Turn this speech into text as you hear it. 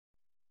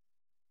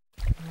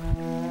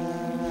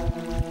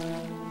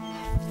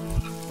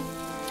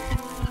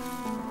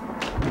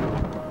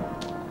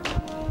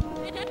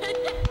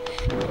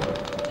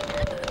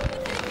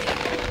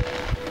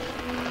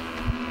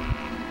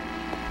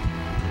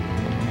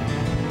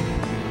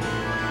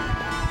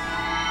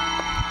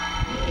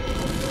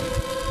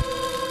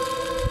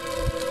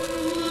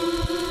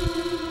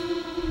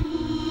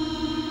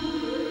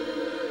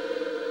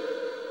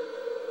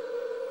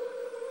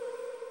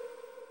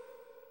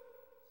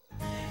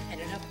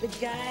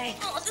stupid guy.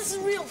 Oh, this is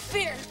real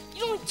fair.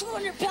 You're only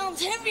 200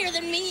 pounds heavier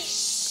than me.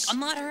 Shh. I'm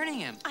not hurting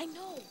him. I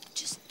know.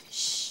 Just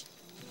shh.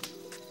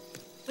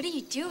 What are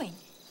you doing?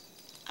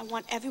 I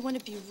want everyone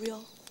to be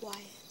real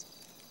quiet.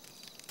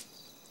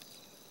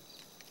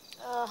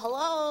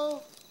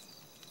 Hello?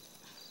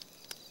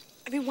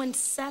 Everyone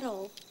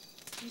settle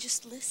and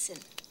just listen.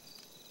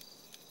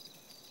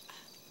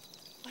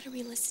 What are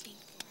we listening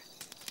for?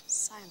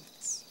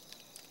 Silence.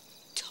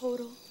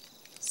 Total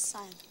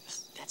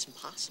silence. That's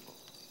impossible.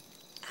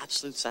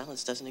 Absolute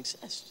silence doesn't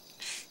exist.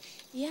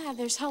 Yeah,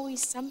 there's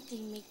always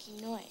something making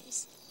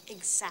noise.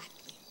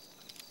 Exactly.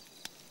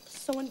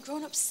 So when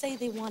grown-ups say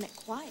they want it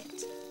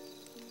quiet,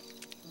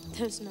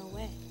 there's no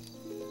way.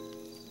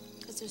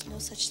 Because there's no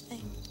such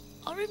thing.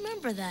 I'll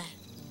remember that.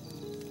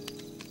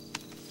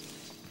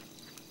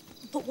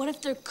 But what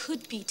if there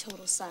could be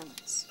total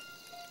silence?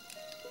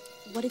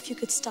 What if you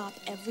could stop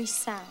every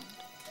sound,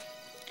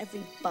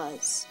 every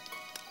buzz,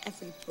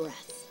 every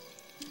breath?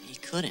 You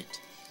couldn't.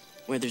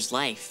 Where there's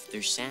life,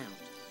 there's sound.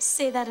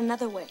 Say that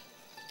another way.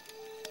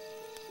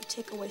 You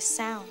take away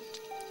sound,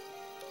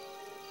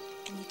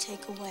 and you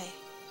take away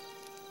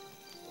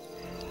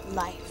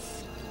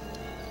life.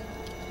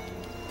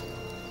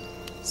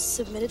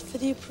 Submitted for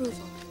the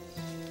approval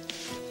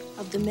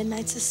of the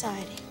Midnight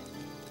Society.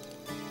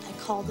 I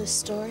call this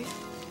story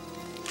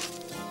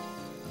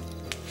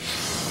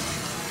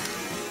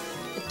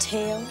The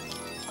Tale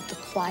of the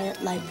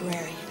Quiet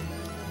Librarian.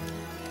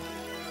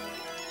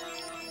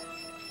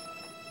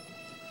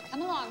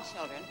 Come along,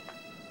 children.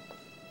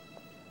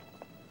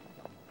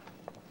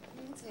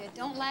 That's it.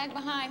 Don't lag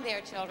behind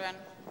there, children.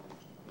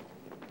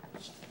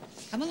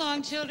 Come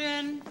along,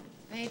 children.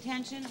 Pay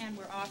attention, and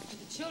we're off to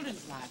the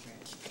children's library,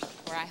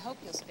 where I hope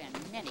you'll spend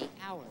many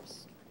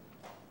hours.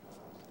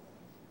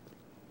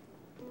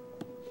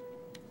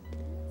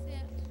 That's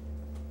it.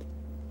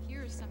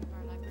 Here are some of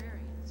our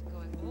librarians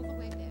going all the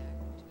way back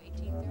to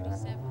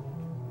 1837.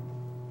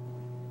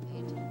 Pay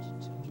attention,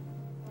 children.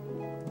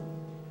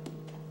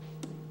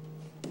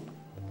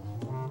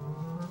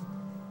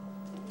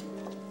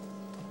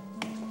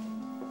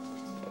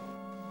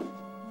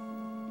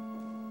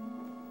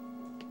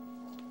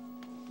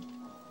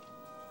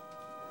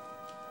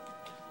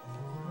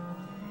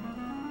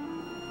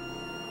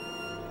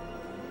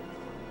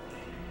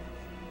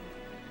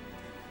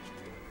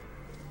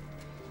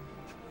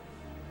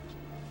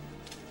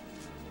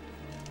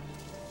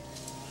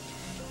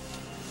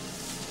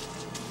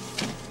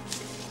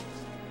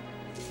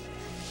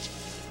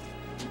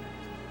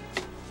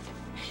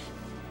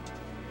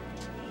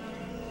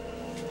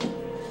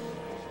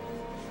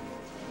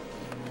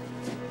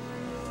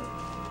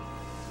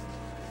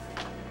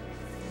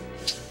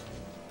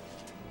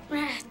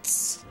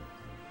 Rats.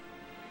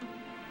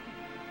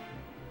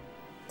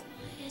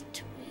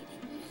 Quiet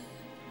waiting.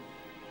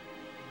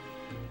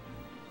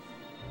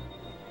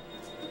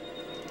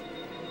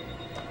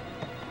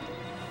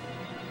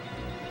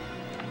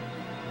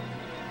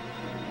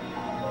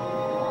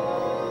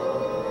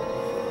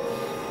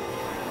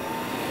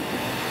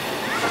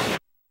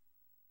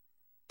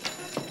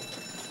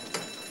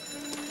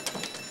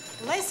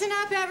 Listen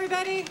up,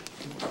 everybody.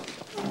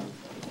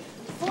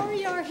 For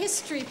your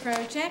history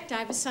project,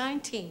 I've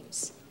assigned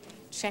teams.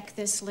 Check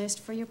this list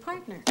for your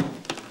partner.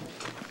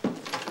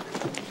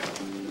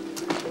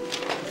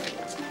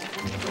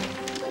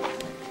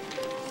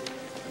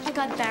 I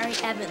got Barry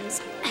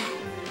Evans.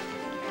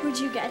 Who'd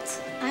you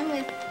get? I'm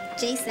with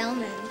Jace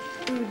Elman.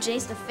 Ooh,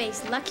 Jace the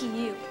face. Lucky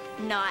you.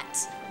 Not.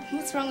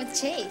 What's wrong with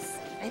Chase?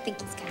 I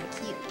think he's kind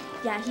of cute.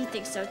 Yeah, he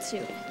thinks so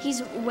too.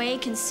 He's way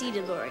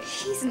conceited, Laurie.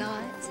 He's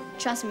not.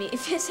 Trust me,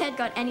 if his head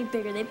got any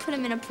bigger, they'd put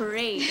him in a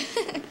parade.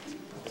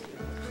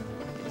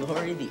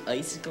 Laurie the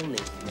icicle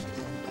naked.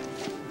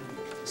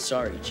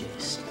 Sorry,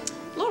 Jace.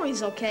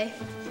 Laurie's okay.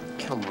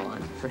 Come on,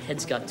 her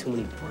head's got too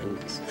many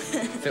brains.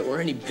 If it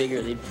were any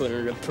bigger, they'd put her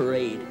in a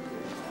parade.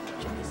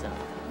 Check this out.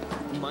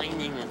 My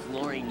name is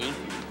Laurie Naked.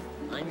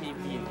 I may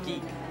be a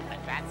geek, but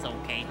that's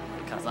okay,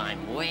 because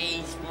I'm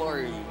way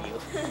smarter than you.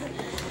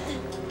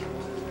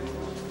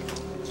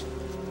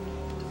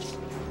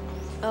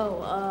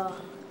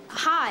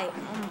 Hi.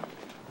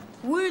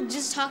 We're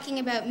just talking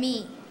about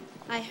me.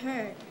 I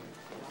heard.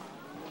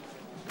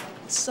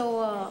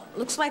 So,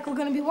 looks like we're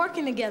gonna be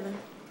working together.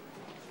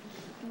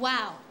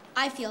 Wow,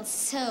 I feel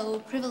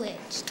so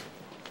privileged.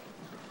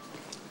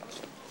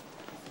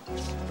 What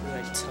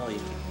did I tell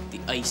you? The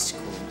ice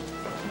cold.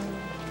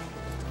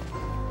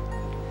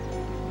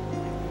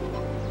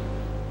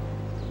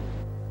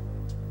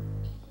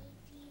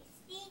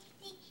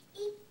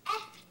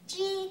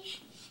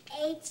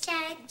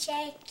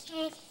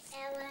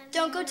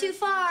 Don't go too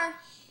far.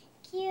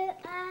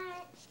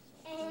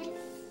 Q-R-S.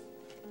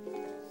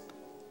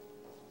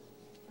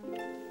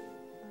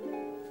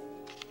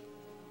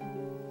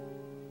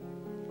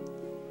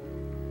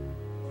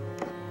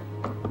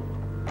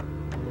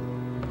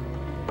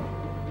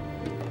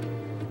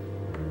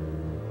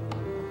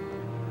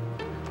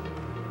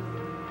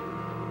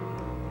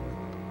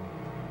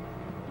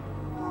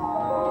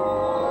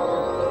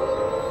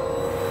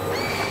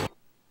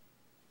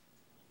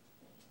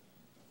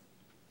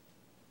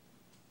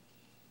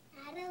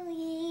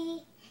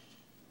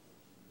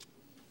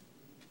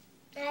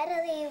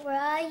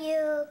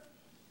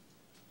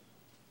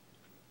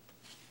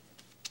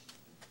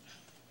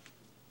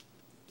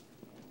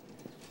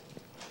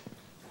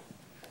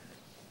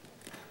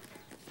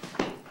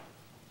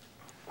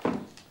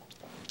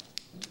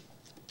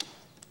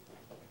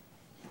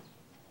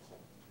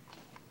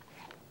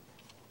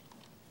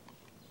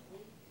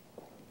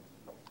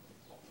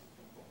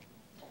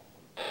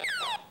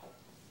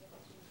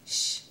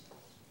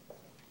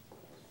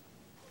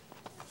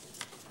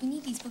 We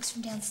need these books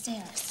from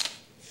downstairs.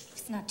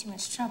 It's not too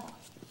much trouble.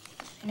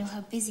 I know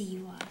how busy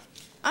you are.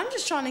 I'm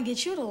just trying to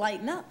get you to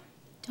lighten up.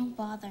 Don't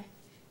bother.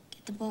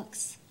 Get the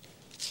books.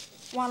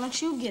 Why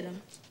don't you get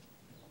them?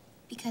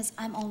 Because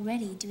I'm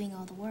already doing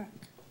all the work.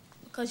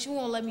 Because you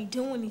won't let me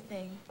do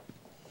anything.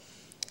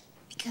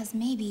 Because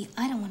maybe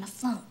I don't want to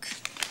flunk.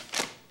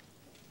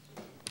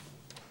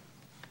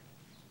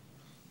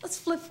 Let's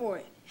flip for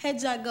it.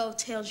 Heads I go,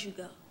 tails you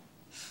go.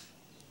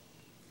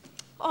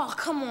 Oh,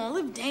 come on,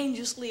 live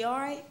dangerously, all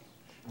right?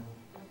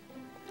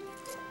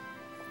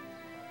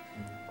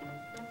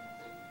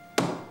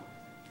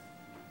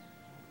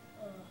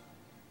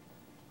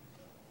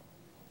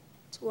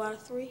 Two out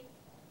of three.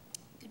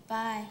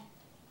 Goodbye.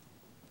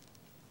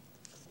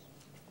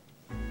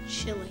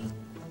 Chilly.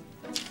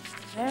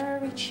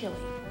 Very chilly.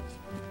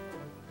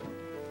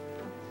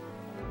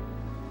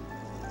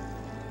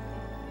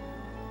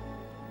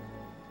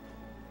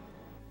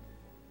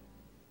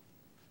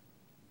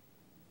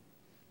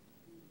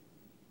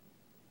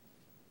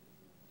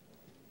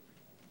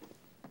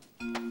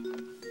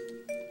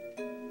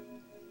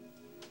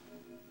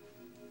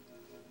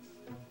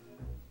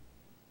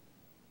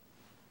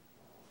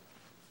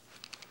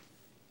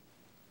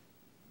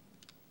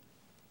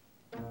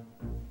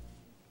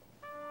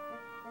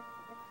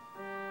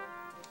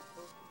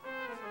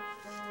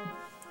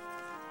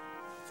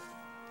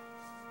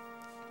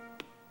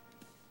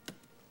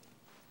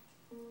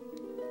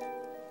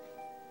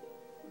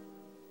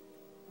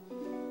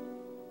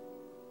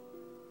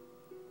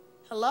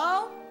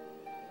 Hello?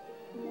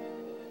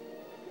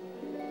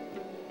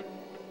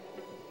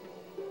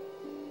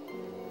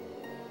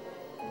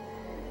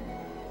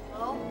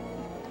 Hello?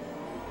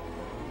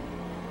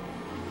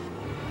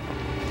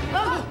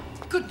 Oh,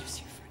 goodness,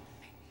 you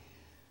frightened me.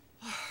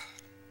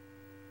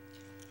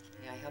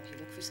 May I help you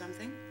look for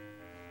something?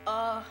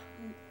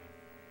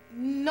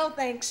 No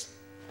thanks.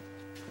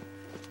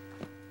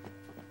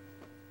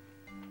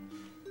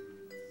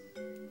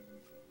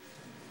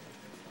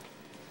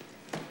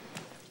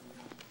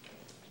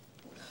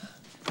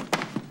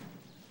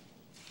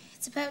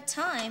 It's about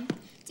time.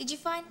 Did you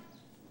find...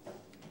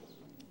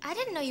 I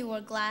didn't know you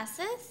wore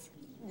glasses.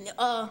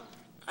 I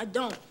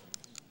don't,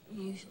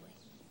 usually.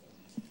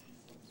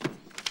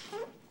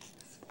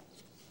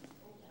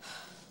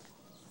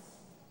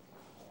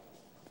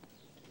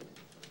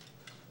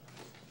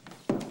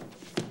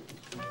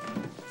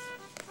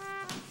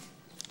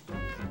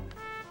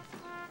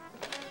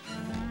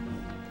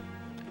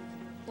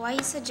 Why are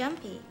you so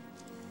jumpy?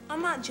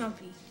 I'm not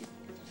jumpy.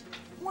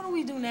 What do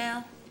we do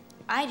now?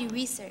 I do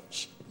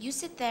research. You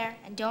sit there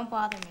and don't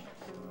bother me.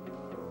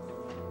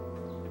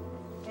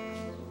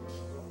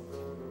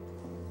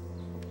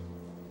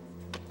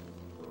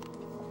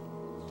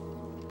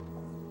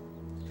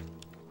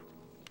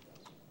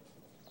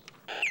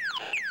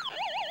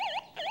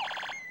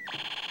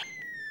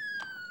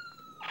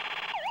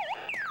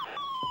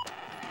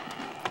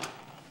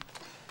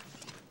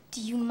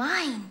 Do you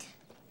mind?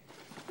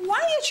 Why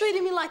are you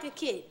treating me like a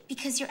kid?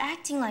 Because you're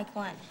acting like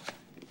one.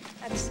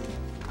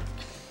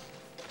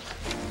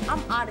 I'm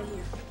out of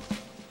here.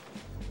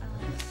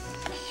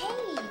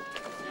 Hey!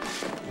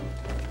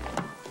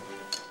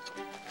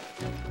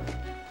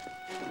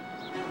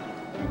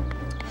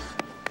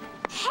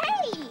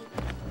 Hey!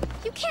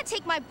 You can't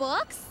take my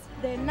books.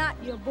 They're not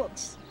your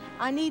books.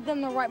 I need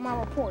them to write my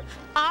report.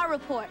 Our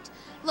report.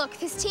 Look,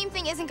 this team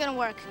thing isn't gonna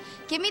work.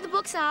 Give me the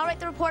books and I'll write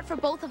the report for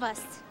both of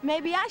us.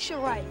 Maybe I should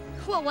write.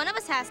 Well, one of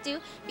us has to,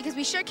 because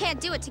we sure can't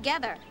do it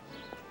together.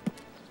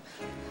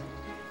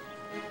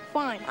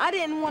 Fine. I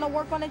didn't want to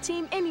work on a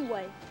team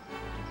anyway.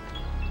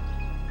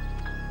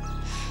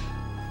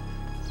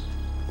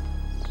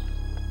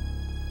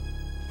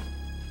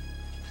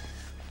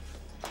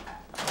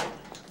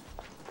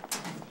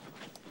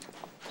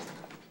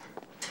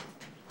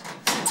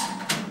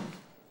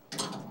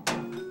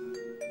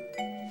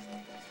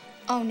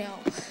 Oh, no.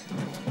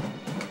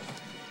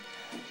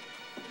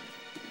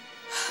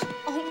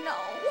 Oh, no.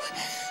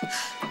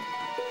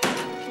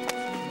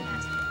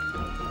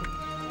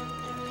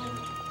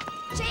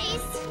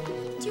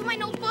 Jace, do you have my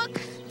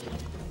notebook?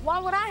 Why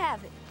would I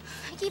have it?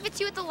 I gave it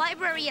to you at the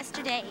library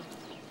yesterday.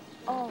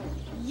 Oh,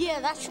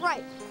 yeah, that's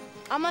right.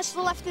 I must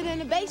have left it in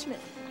the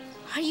basement.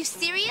 Are you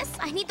serious?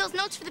 I need those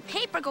notes for the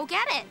paper. Go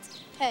get it.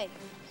 Hey,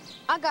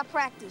 I got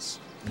practice.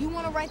 You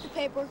want to write the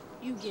paper,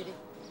 you get it.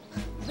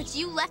 But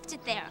you left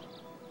it there.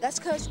 That's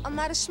because I'm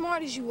not as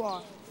smart as you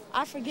are.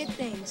 I forget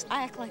things.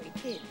 I act like a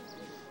kid.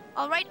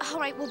 All right,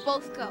 we'll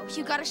both go.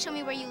 You gotta show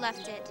me where you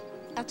left it.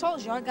 I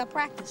told you, I got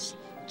practice.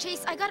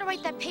 Jace, I gotta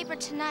write that paper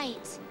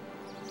tonight.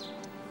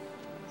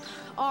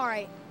 All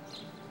right.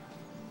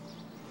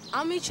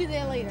 I'll meet you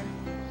there later.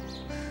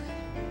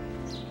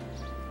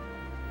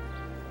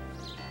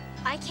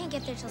 I can't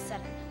get there till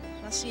 7.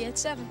 I'll see you at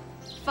 7.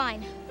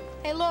 Fine.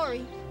 Hey,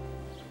 Laurie.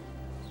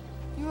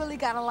 You really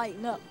gotta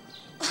lighten up.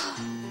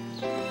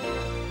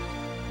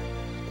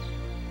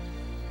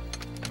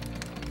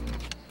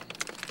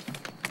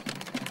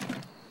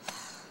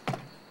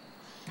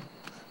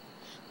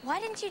 Why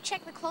didn't you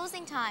check the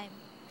closing time?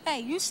 Hey,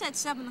 you said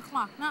 7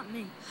 o'clock, not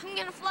me. I'm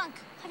gonna flunk.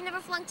 I've never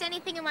flunked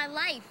anything in my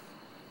life.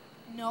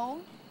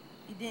 No,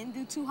 you didn't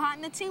do too hot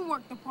in the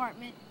teamwork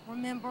department,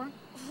 remember?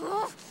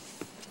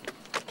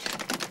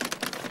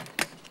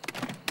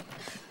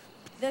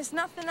 There's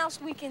nothing else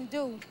we can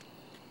do,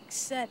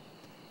 except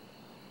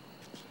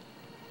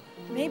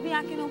maybe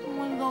I can open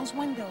one of those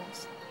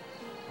windows.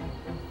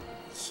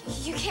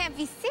 You can't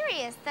be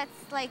serious.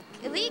 That's, like,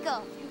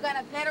 illegal. You got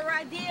a better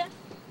idea?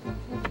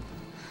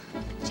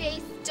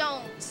 Jace,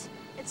 don't.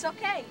 It's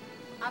okay.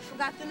 I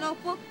forgot the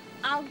notebook.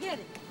 I'll get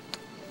it.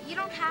 You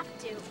don't have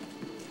to.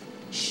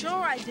 Sure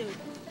I do.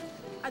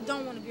 I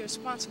don't want to be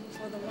responsible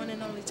for the one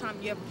and only time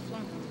you ever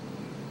flunked.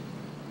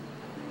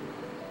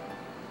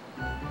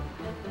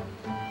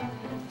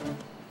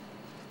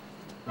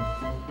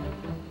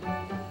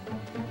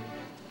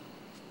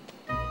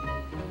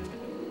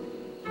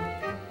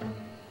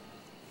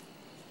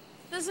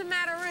 Doesn't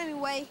matter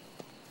anyway.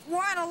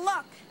 We're out of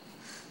luck.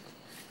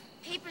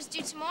 Paper's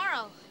due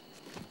tomorrow.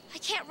 I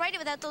can't write it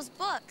without those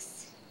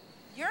books.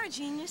 You're a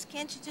genius.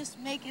 Can't you just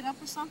make it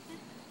up or something?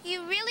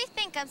 You really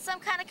think I'm some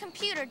kind of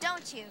computer,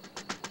 don't you?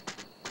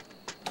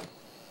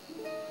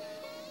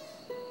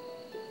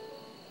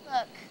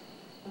 Look.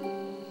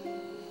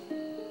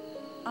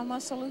 I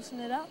must have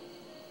loosened it up.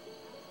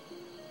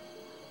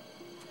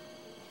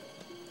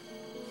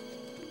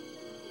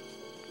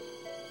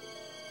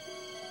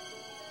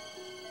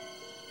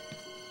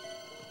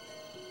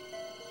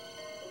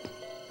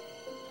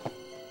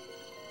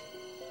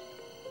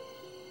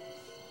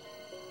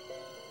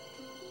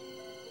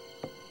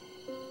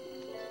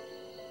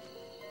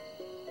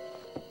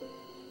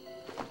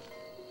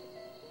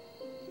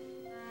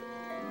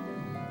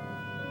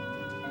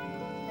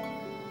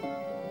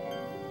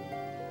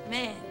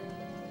 Man,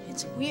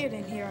 it's weird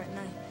in here at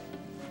night.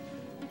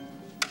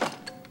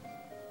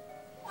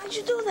 Why'd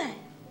you do that?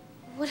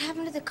 What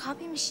happened to the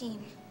copy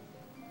machine?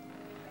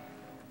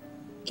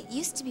 It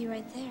used to be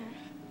right there.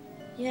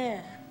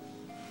 Yeah.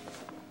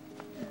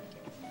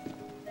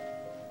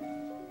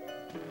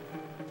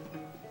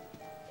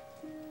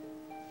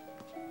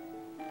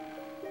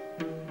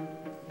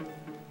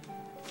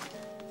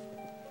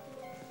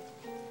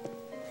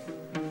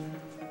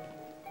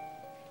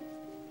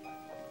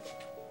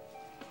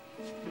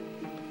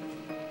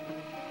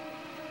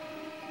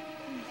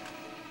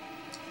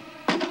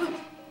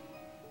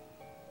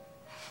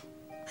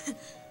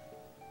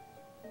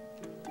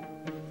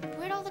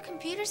 Where'd all the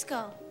computers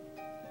go?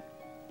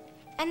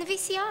 And the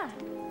VCR?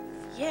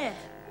 Yeah.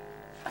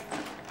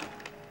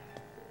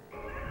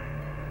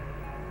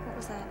 What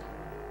was that?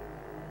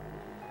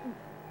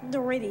 The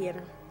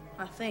radiator,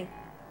 I think.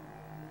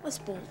 Let's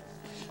bolt.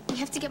 We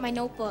have to get my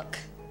notebook.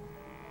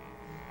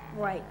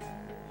 Right.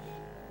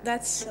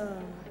 That's,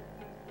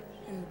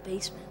 in the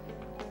basement.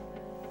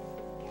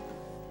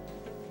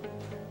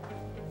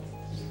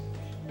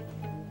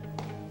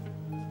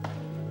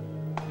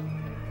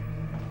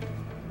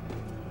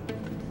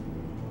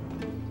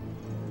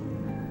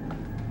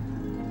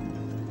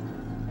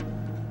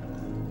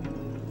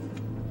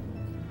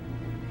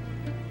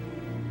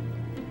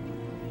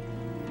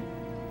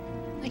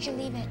 Where'd you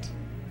leave it?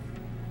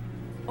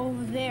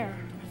 Over there,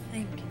 I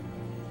think.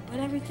 But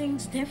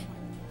everything's different.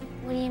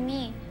 What do you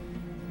mean?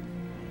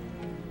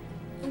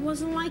 It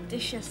wasn't like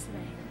this yesterday.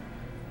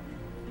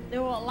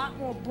 There were a lot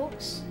more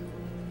books.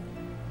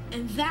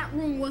 And that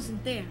room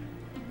wasn't there.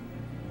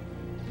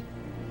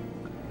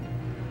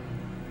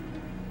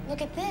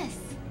 Look at this.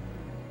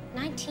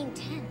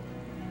 1910.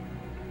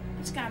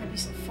 It's gotta be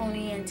some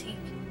phony antique.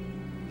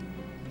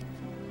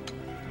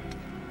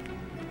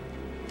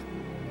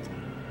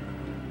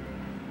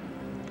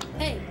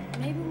 Hey,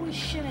 maybe we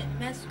shouldn't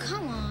mess with...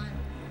 Come on.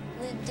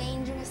 Live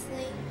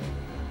dangerously.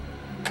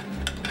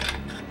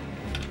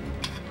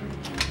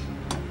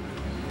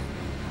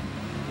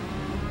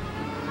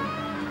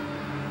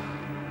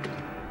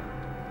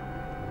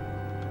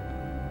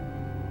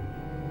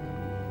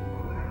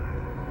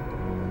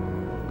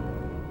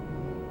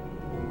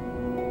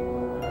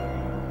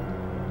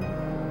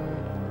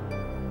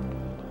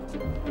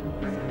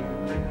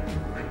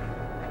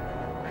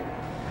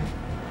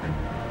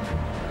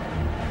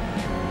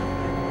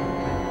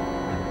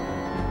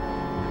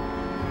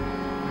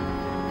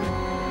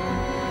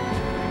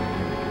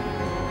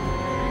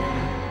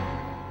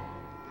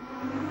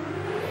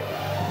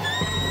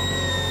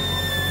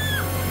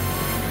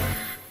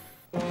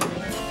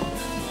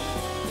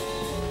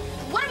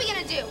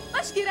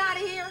 Let's get out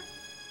of here.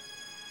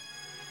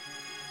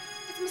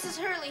 It's Mrs.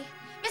 Hurley.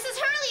 Mrs.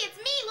 Hurley, it's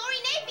me,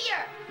 Laurie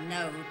Napier.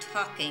 No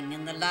talking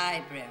in the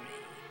library.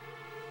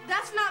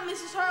 That's not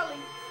Mrs. Hurley.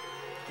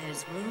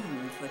 There's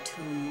room for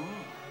 2 more.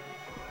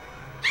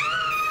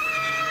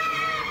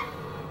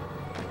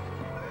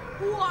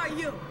 Who are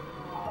you?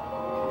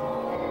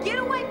 Get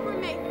away from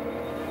me.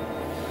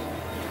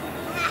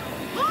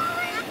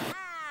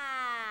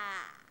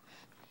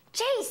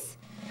 Jace!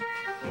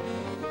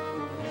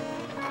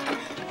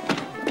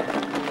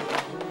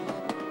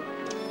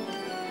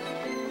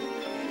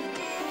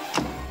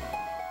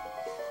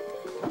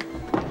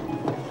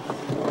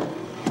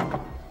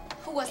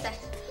 Who was that?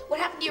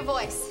 your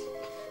voice.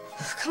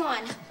 Come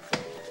on.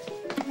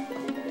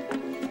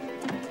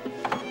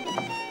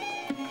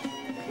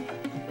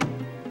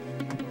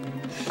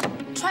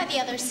 Try the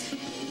others.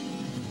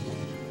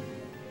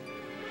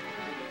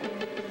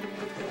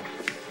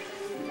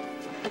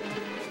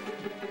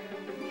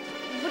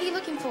 What are you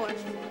looking for?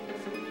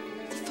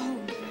 The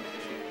phone.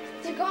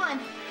 They're gone.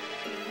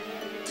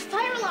 The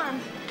fire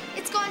alarm.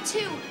 It's gone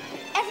too.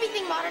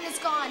 Everything modern is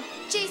gone.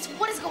 Jace,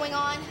 what is going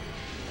on?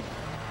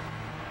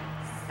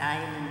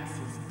 Silence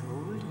is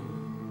golden.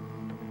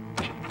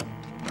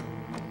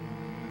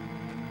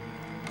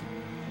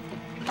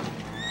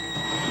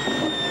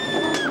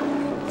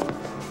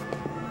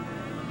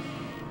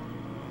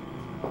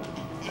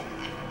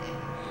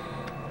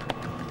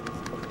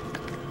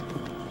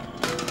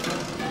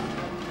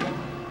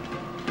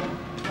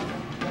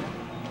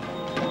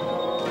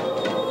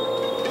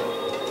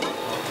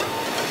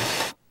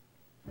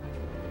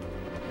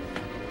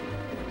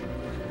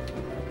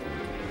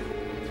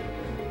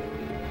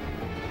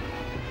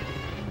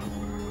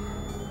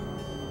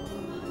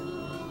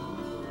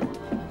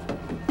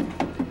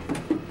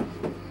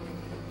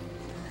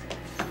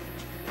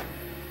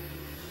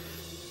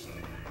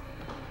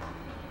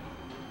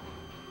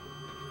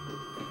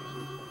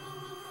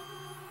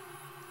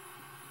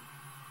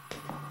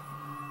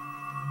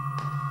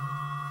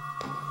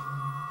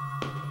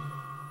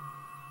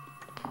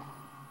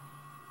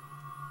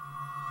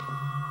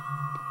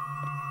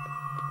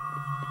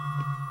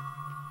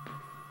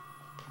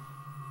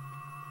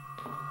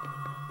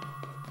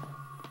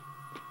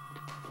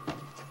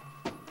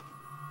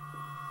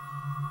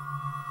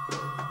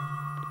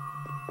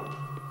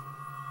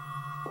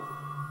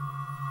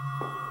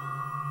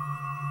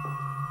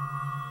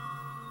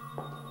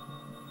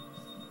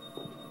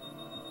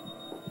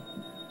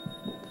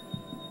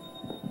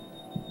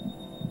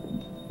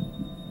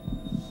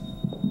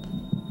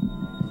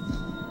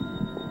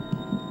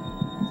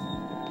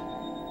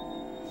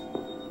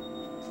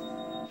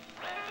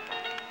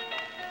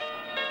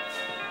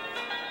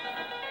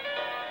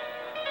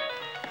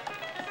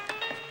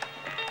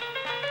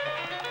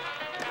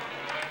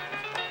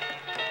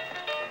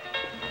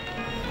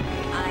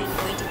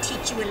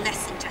 Teach you a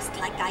lesson just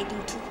like I do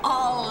to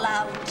all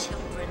our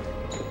children.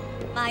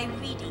 My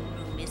reading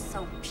room is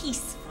so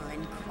peaceful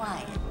and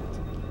quiet.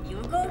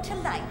 You'll go to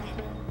like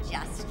it,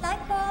 just like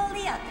all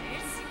the others.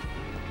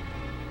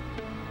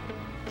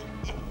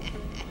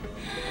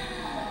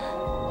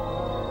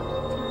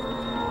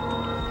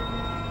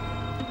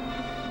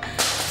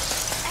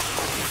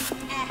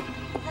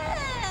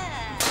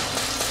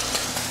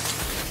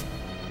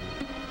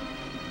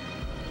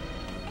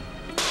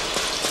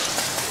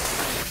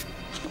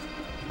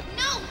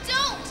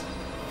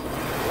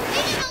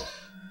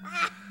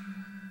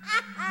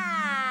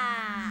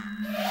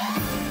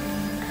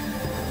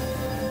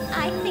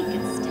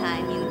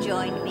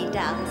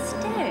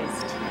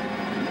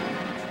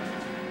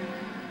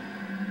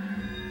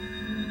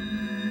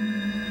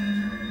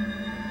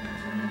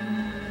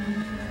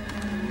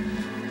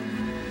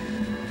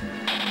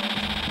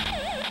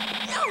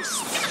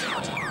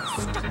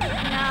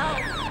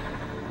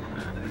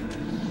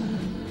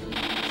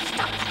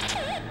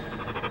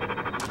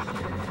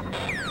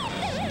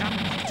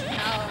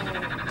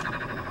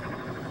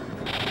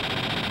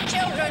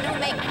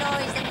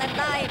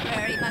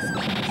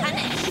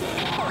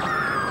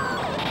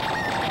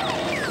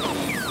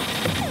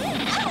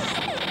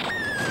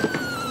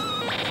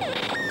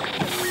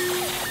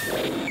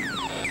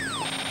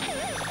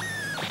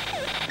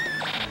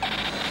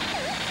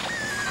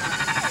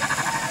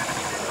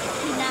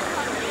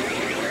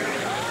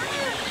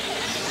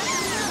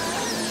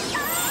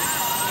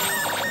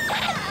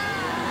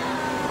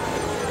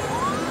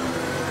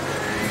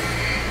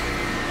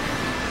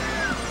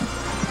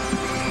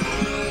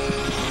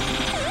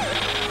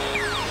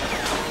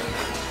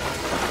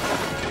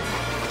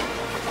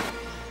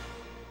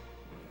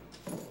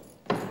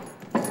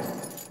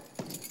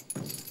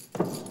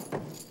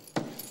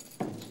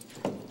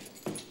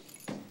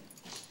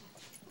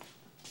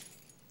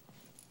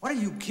 What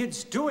are you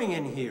kids doing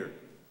in here?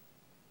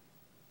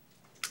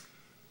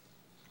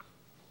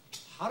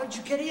 How did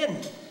you get in?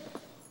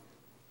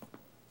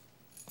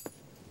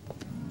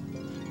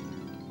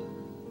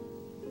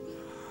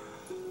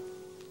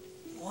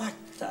 What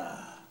the?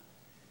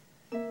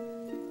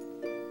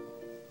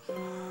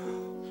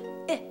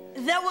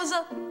 That was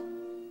a...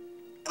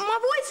 My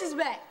voice is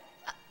back.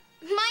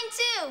 Mine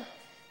too.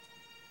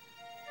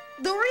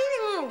 The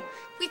reading room.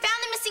 We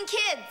found the missing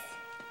kids.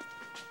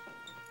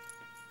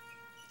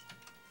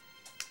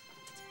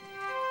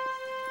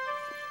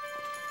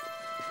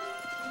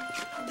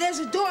 There's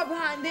a door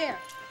behind there.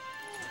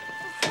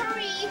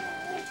 Hurry.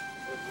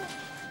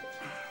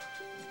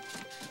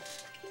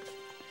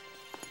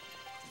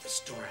 This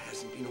door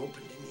hasn't been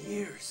opened in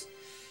years.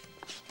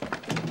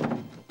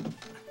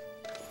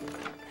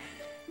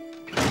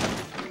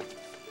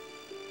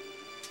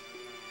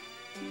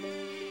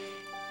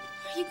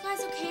 Are you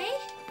guys okay?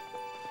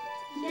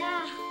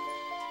 Yeah,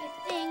 I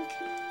think.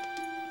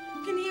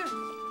 Look in here.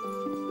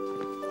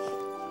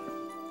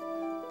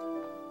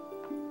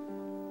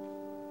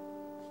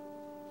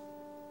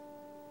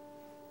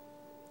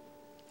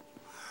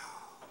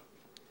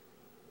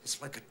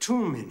 It's like a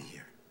tomb in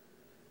here.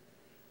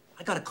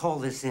 I gotta call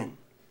this in.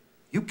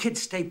 You kids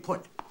stay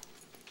put.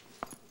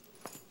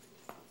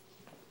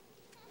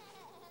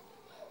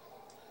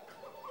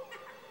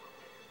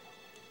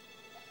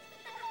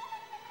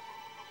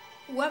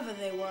 Whoever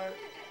they were,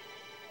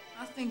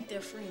 I think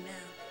they're free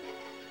now.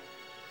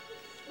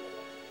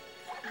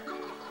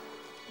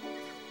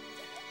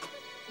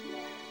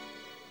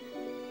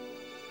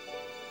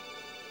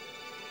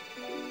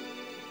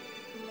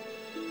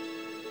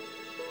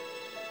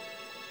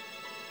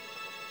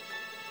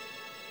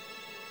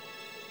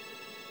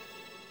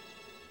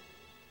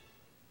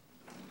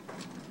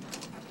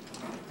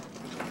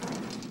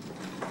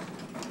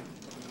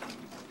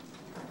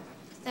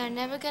 They're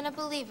never gonna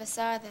believe us,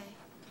 are they?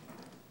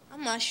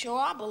 I'm not sure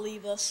I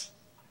believe us.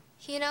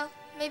 You know,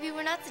 maybe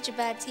we're not such a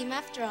bad team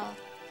after all.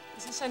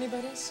 Is this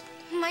anybody's?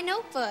 My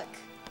notebook.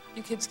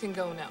 You kids can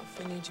go now. If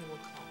we need you, we'll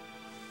call.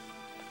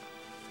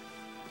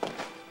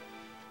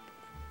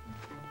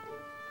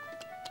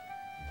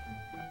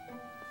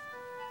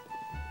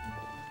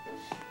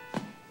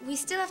 We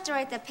still have to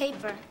write that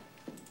paper.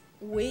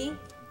 We?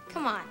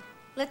 Come on,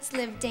 let's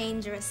live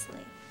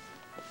dangerously.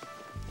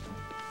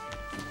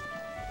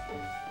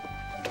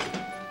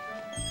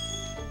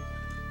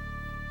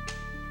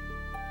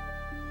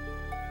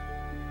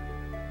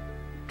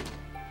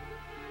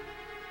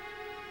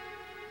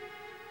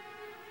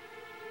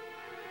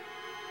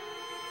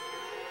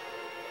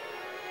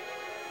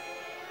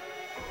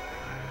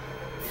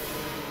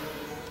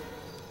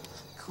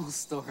 Cool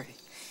story.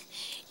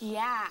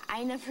 Yeah,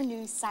 I never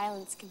knew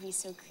silence could be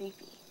so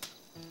creepy.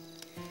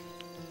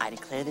 I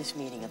declare this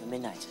meeting of the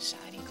Midnight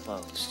Society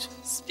closed.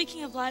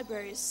 Speaking of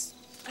libraries,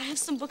 I have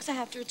some books I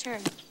have to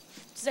return.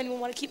 Does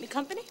anyone want to keep me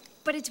company?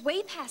 But it's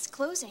way past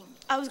closing.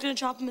 I was gonna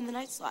drop them in the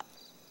night slot.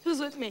 Who's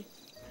with me?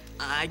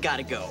 I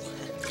gotta go.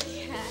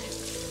 Yeah.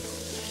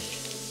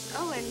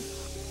 Oh,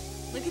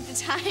 and look at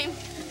the time.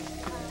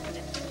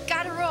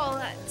 Gotta roll.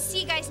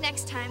 See you guys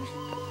next time.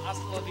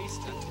 Hasta la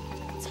vista.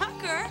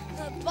 Tucker?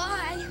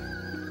 Bye.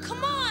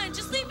 Come on,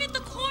 just leave me